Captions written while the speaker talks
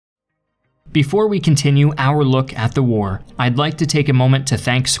Before we continue our look at the war, I'd like to take a moment to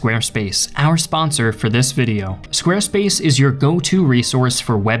thank Squarespace, our sponsor for this video. Squarespace is your go-to resource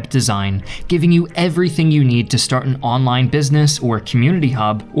for web design, giving you everything you need to start an online business or community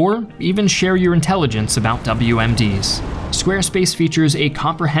hub, or even share your intelligence about WMDs. Squarespace features a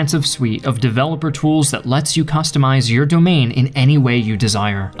comprehensive suite of developer tools that lets you customize your domain in any way you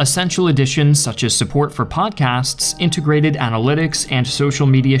desire. Essential additions such as support for podcasts, integrated analytics, and social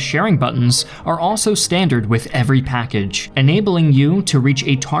media sharing buttons are also standard with every package, enabling you to reach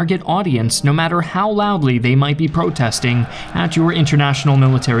a target audience no matter how loudly they might be protesting at your international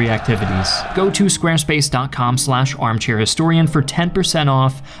military activities. Go to squarespace.com/armchairhistorian for 10%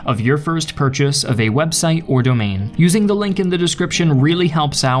 off of your first purchase of a website or domain. Using the link in the description really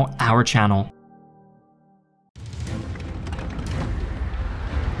helps out our channel.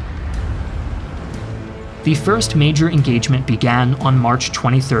 The first major engagement began on March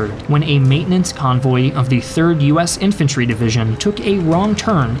 23rd, when a maintenance convoy of the 3rd U.S. Infantry Division took a wrong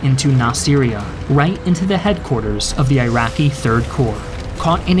turn into Nasiriyah, right into the headquarters of the Iraqi 3rd Corps.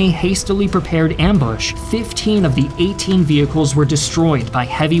 Caught in a hastily prepared ambush, 15 of the 18 vehicles were destroyed by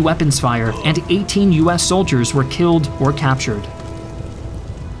heavy weapons fire, and 18 U.S. soldiers were killed or captured.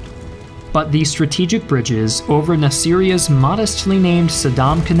 But the strategic bridges over Nasiriyah's modestly named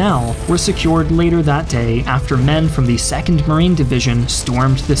Saddam Canal were secured later that day after men from the 2nd Marine Division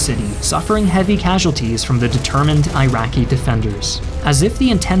stormed the city, suffering heavy casualties from the determined Iraqi defenders. As if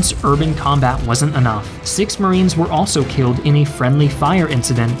the intense urban combat wasn't enough, 6 Marines were also killed in a friendly fire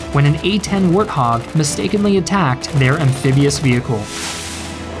incident when an A-10 Warthog mistakenly attacked their amphibious vehicle.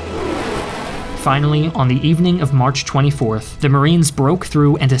 Finally, on the evening of March 24th, the Marines broke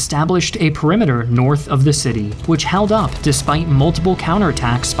through and established a perimeter north of the city, which held up despite multiple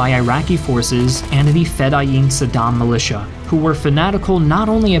counterattacks by Iraqi forces and the Fedayeen Saddam militia, who were fanatical not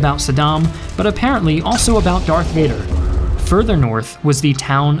only about Saddam, but apparently also about Darth Vader. Further north was the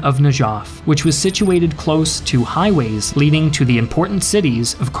town of Najaf, which was situated close to highways leading to the important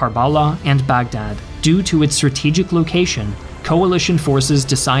cities of Karbala and Baghdad. Due to its strategic location, coalition forces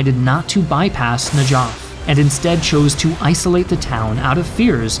decided not to bypass Najaf, and instead chose to isolate the town out of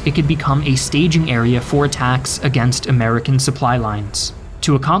fears it could become a staging area for attacks against American supply lines.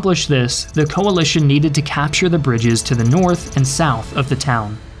 To accomplish this, the coalition needed to capture the bridges to the north and south of the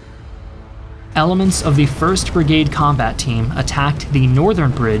town. Elements of the 1st Brigade combat team attacked the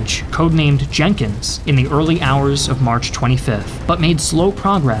northern bridge, codenamed Jenkins, in the early hours of March 25th, but made slow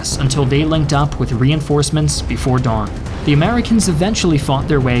progress until they linked up with reinforcements before dawn. The Americans eventually fought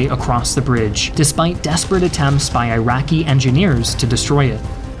their way across the bridge, despite desperate attempts by Iraqi engineers to destroy it.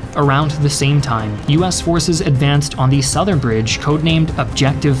 Around the same time, U.S. forces advanced on the southern bridge codenamed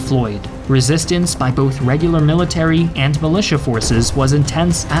Objective Floyd. Resistance by both regular military and militia forces was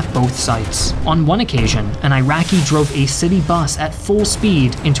intense at both sites. On one occasion, an Iraqi drove a city bus at full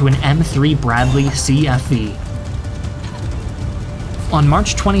speed into an M3 Bradley CFV. On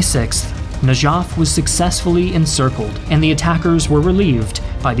March 26th, Najaf was successfully encircled, and the attackers were relieved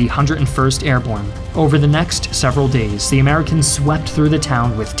by the 101st Airborne. Over the next several days, the Americans swept through the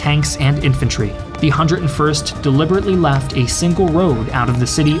town with tanks and infantry. The 101st deliberately left a single road out of the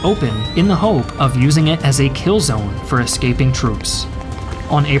city open in the hope of using it as a kill zone for escaping troops.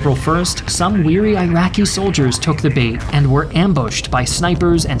 On April 1st, some weary Iraqi soldiers took the bait and were ambushed by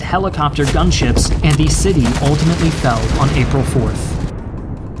snipers and helicopter gunships, and the city ultimately fell on April 4th.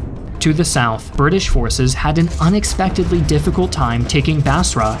 To the south, British forces had an unexpectedly difficult time taking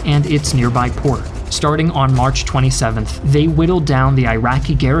Basra and its nearby port. Starting on March 27th, they whittled down the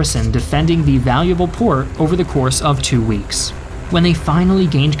Iraqi garrison defending the valuable port over the course of 2 weeks. When they finally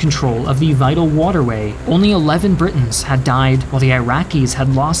gained control of the vital waterway, only 11 Britons had died, while the Iraqis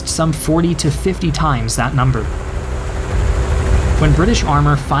had lost some 40 to 50 times that number. When British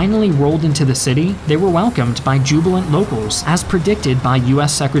armor finally rolled into the city, they were welcomed by jubilant locals, as predicted by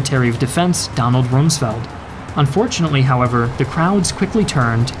U.S. Secretary of Defense Donald Rumsfeld. Unfortunately, however, the crowds quickly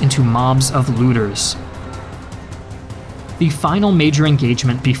turned into mobs of looters. The final major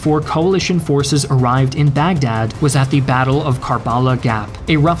engagement before coalition forces arrived in Baghdad was at the Battle of Karbala Gap,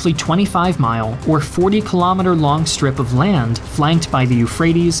 a roughly 25-mile or 40-kilometer-long strip of land flanked by the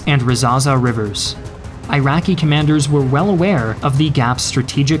Euphrates and Rizaza rivers. Iraqi commanders were well aware of the gap's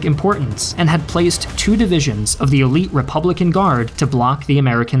strategic importance and had placed 2 divisions of the elite Republican Guard to block the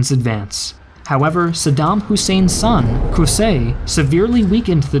Americans' advance. However, Saddam Hussein's son, Qusay, severely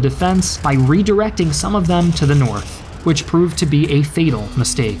weakened the defense by redirecting some of them to the north, which proved to be a fatal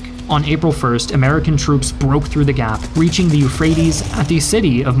mistake. On April 1st, American troops broke through the gap, reaching the Euphrates at the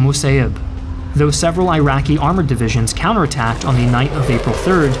city of Musayyib. Though several Iraqi armored divisions counterattacked on the night of April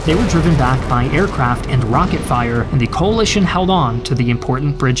 3rd, they were driven back by aircraft and rocket fire, and the coalition held on to the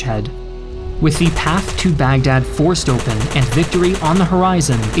important bridgehead. With the path to Baghdad forced open and victory on the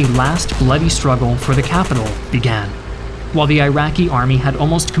horizon, a last bloody struggle for the capital began. While the Iraqi army had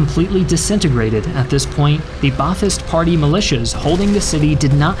almost completely disintegrated at this point, the Ba'athist Party militias holding the city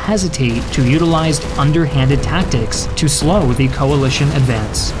did not hesitate to utilize underhanded tactics to slow the coalition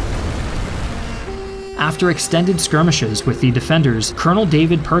advance. After extended skirmishes with the defenders, Colonel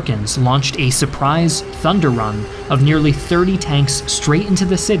David Perkins launched a surprise thunder run of nearly 30 tanks straight into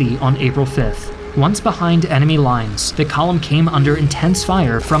the city on April 5th. Once behind enemy lines, the column came under intense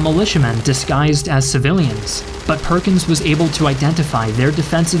fire from militiamen disguised as civilians, but Perkins was able to identify their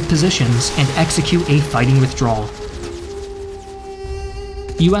defensive positions and execute a fighting withdrawal.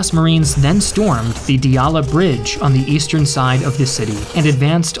 US Marines then stormed the Diyala Bridge on the eastern side of the city and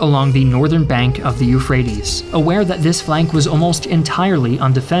advanced along the northern bank of the Euphrates. Aware that this flank was almost entirely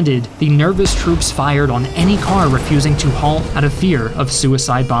undefended, the nervous troops fired on any car refusing to halt out of fear of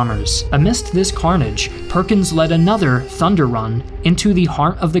suicide bombers. Amidst this carnage, Perkins led another thunder run into the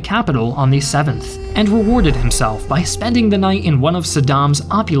heart of the capital on the 7th, and rewarded himself by spending the night in one of Saddam's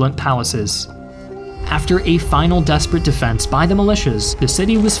opulent palaces. After a final desperate defense by the militias, the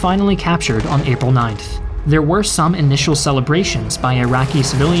city was finally captured on April 9th. There were some initial celebrations by Iraqi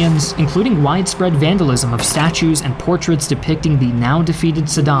civilians, including widespread vandalism of statues and portraits depicting the now defeated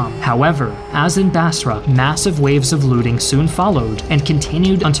Saddam. However, as in Basra, massive waves of looting soon followed and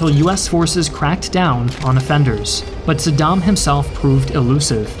continued until US forces cracked down on offenders. But Saddam himself proved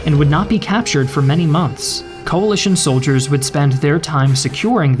elusive and would not be captured for many months. Coalition soldiers would spend their time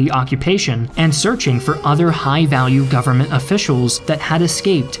securing the occupation and searching for other high-value government officials that had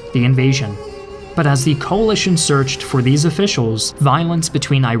escaped the invasion. But as the coalition searched for these officials, violence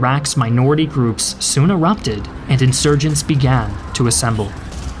between Iraq's minority groups soon erupted and insurgents began to assemble.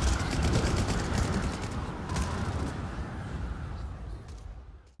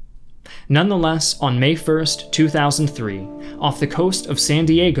 Nonetheless, on May 1st, 2003, off the coast of San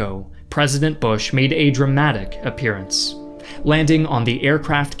Diego, President Bush made a dramatic appearance. Landing on the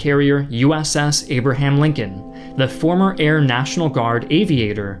aircraft carrier USS Abraham Lincoln, the former Air National Guard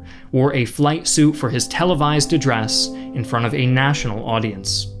aviator wore a flight suit for his televised address in front of a national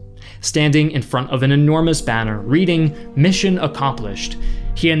audience. Standing in front of an enormous banner reading "Mission Accomplished,"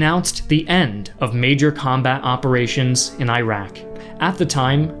 he announced the end of major combat operations in Iraq. At the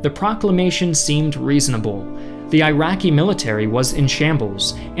time, the proclamation seemed reasonable. The Iraqi military was in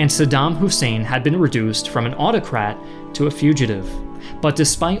shambles, and Saddam Hussein had been reduced from an autocrat to a fugitive. But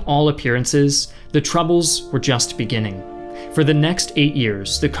despite all appearances, the troubles were just beginning. For the next 8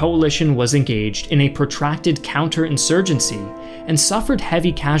 years, the coalition was engaged in a protracted counterinsurgency and suffered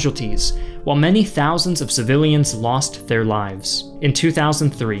heavy casualties, while many thousands of civilians lost their lives. In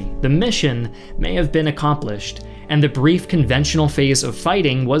 2003, the mission may have been accomplished, and the brief conventional phase of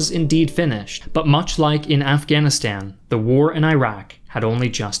fighting was indeed finished, but much like in Afghanistan, the war in Iraq had only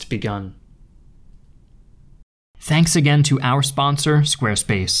just begun. Thanks again to our sponsor,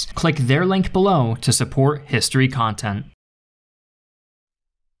 Squarespace. Click their link below to support history content.